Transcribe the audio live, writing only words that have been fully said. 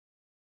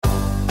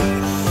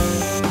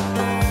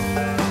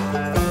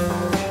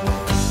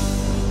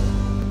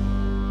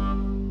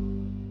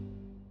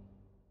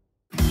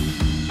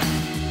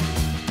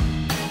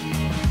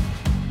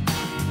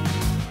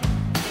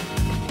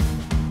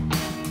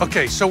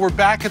Okay, so we're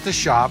back at the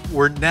shop.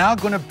 We're now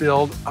going to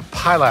build a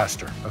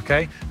pilaster,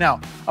 okay? Now,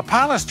 a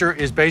pilaster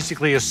is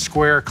basically a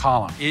square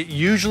column. It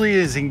usually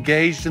is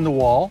engaged in the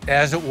wall,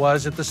 as it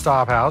was at the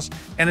Staub house.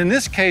 And in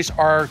this case,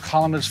 our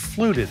column is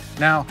fluted.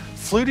 Now,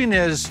 fluting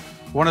is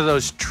one of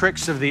those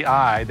tricks of the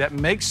eye that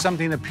makes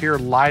something appear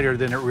lighter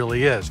than it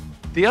really is.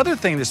 The other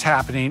thing that's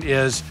happening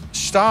is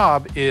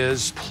Staub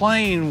is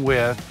playing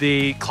with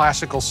the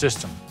classical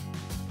system.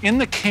 In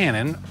the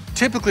canon,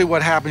 typically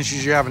what happens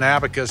is you have an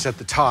abacus at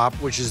the top,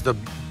 which is the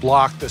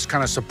block that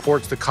kind of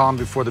supports the column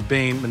before the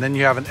beam, and then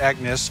you have an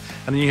echinus,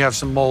 and then you have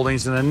some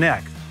moldings and a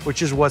neck,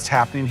 which is what's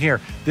happening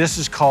here. This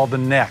is called the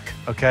neck,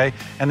 okay?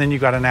 And then you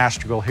got an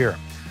astragal here.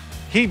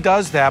 He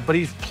does that, but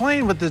he's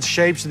playing with the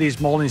shapes of these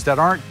moldings that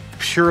aren't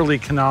purely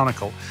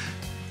canonical.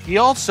 He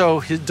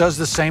also does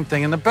the same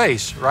thing in the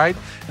base, right?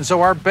 And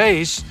so our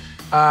base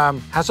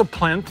has a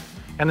plinth,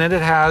 and then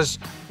it has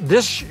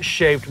this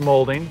shaped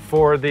molding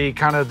for the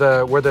kind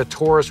of where the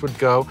torus would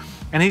go,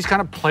 and he's kind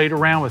of played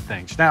around with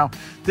things. Now,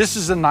 this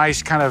is a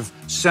nice kind of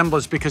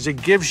semblance because it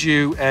gives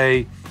you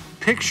a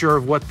picture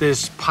of what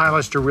this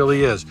pilaster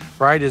really is,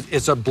 right?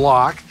 It's a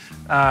block.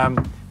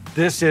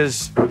 This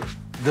is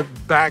the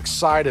back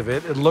side of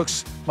it. It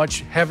looks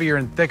much heavier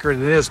and thicker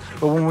than it is,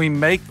 but when we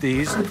make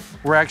these,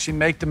 we actually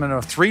make them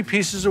into 3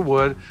 pieces of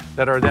wood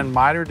that are then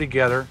mitered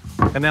together,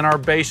 and then our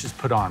base is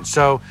put on.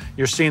 So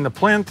you're seeing the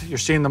plinth, you're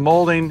seeing the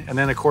molding, and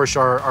then of course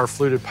our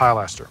fluted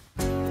pilaster.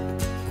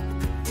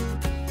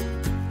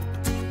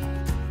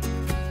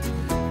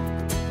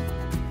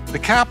 The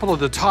capital at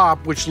the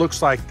top, which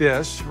looks like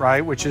this, right,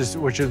 which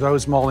are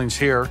those moldings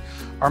here,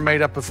 are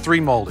made up of 3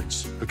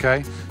 moldings,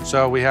 okay?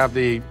 So we have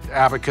the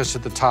abacus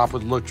at the top,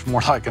 which looks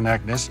more like an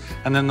echinus,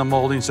 and then the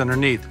moldings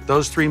underneath.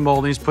 Those 3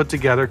 moldings put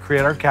together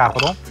create our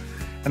capital.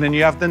 And then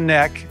you have the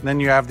neck, and then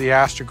you have the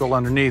astragal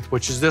underneath,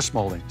 which is this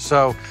molding.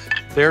 So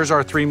there's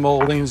our 3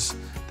 moldings,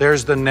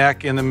 there's the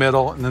neck in the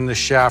middle, and then the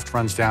shaft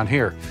runs down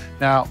here.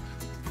 Now,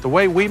 the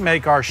way we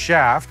make our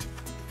shaft,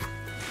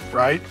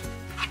 right,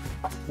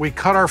 we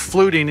cut our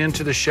fluting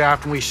into the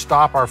shaft and we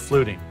stop our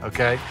fluting,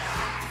 okay?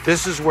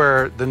 This is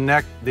where the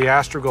neck, the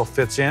astragal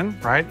fits in,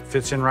 right?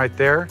 Fits in right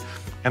there,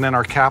 and then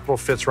our capital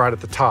fits right at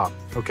the top,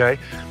 okay?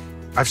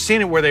 I've seen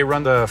it where they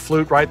run the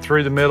flute right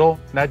through the middle.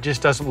 That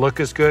just doesn't look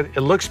as good.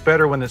 It looks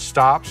better when it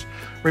stops.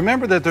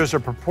 Remember that there's a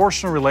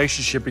proportional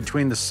relationship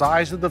between the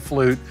size of the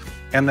flute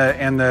and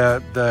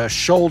the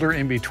shoulder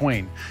in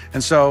between.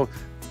 And so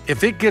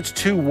if it gets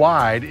too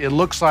wide, it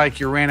looks like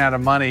you ran out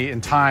of money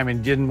and time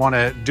and didn't want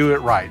to do it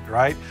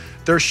right?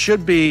 There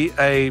should be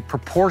a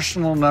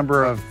proportional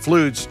number of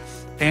flutes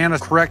and a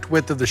correct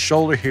width of the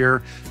shoulder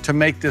here to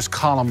make this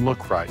column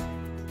look right.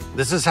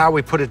 This is how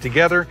we put it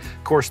together.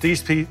 Of course,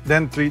 these three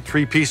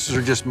pieces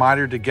are just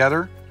mitered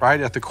together,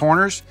 right, at the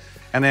corners,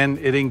 and then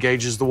it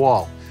engages the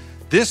wall.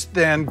 This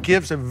then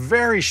gives a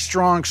very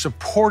strong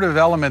supportive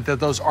element that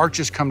those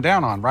arches come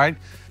down on, right?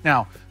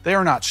 Now, they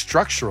are not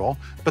structural,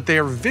 but they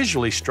are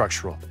visually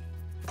structural.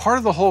 Part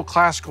of the whole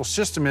classical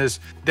system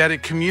is that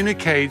it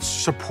communicates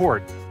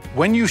support.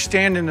 When you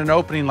stand in an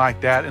opening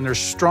like that and there's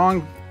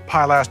strong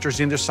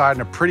pilasters either side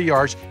and a pretty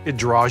arch, it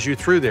draws you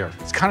through there.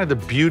 It's kind of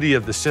the beauty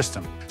of the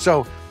system.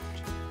 So,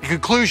 in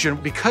conclusion,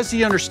 because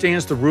he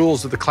understands the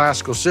rules of the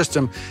classical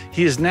system,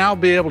 he is now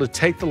be able to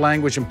take the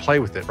language and play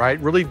with it, right?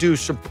 Really do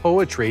some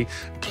poetry,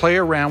 play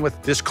around with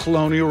this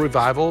Colonial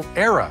Revival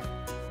era.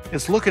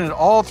 It's looking at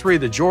all 3,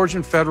 the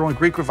Georgian, Federal, and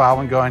Greek Revival,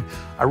 and going,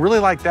 I really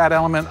like that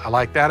element, I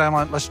like that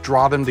element, let's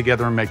draw them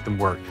together and make them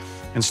work.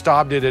 And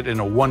Staub did it in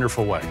a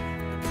wonderful way.